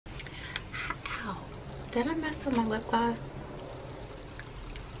Did I mess up my lip gloss?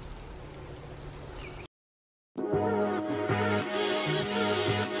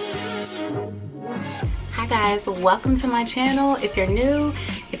 Hi guys, welcome to my channel. If you're new,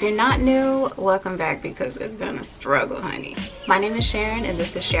 if you're not new, welcome back because it's been a struggle, honey. My name is Sharon and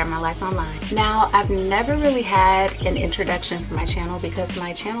this is Share My Life Online. Now, I've never really had an introduction for my channel because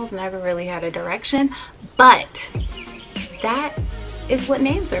my channel's never really had a direction, but that is what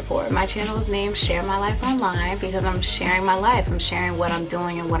names are for. My channel is named Share My Life Online because I'm sharing my life. I'm sharing what I'm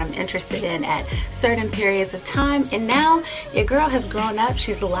doing and what I'm interested in at certain periods of time. And now your girl has grown up.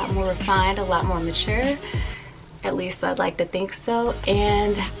 She's a lot more refined, a lot more mature. At least I'd like to think so.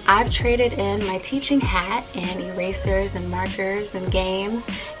 And I've traded in my teaching hat and erasers and markers and games.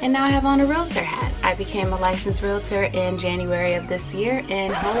 And now I have on a realtor hat. I became a licensed realtor in January of this year.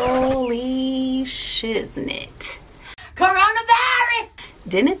 And holy shiznit. Coronavirus!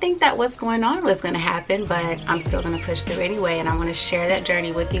 Didn't think that what's going on was going to happen, but I'm still going to push through anyway, and I want to share that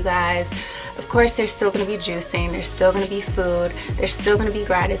journey with you guys. Of course, there's still going to be juicing, there's still going to be food, there's still going to be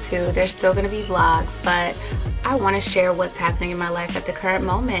gratitude, there's still going to be vlogs, but I want to share what's happening in my life at the current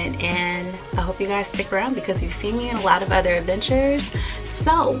moment, and I hope you guys stick around because you've seen me in a lot of other adventures.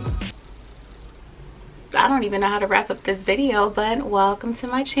 So I don't even know how to wrap up this video, but welcome to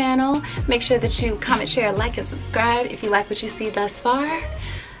my channel. Make sure that you comment, share, like, and subscribe if you like what you see thus far.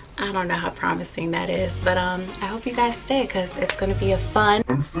 I don't know how promising that is, but I hope you guys stay because it's going to be a fun,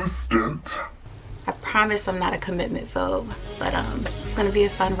 consistent. I promise I'm not a commitment phobe, but it's going to be a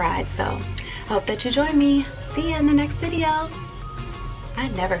fun ride. So I hope that you join me. See you in the next video. I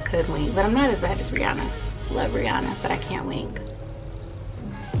never could wink, but I'm not as bad as Rihanna. Love Rihanna, but I can't wink.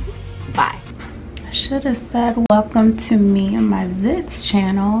 Bye. I should have said welcome to me and my zits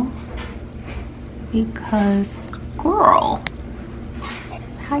channel because girl,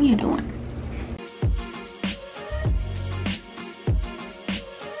 how you doing?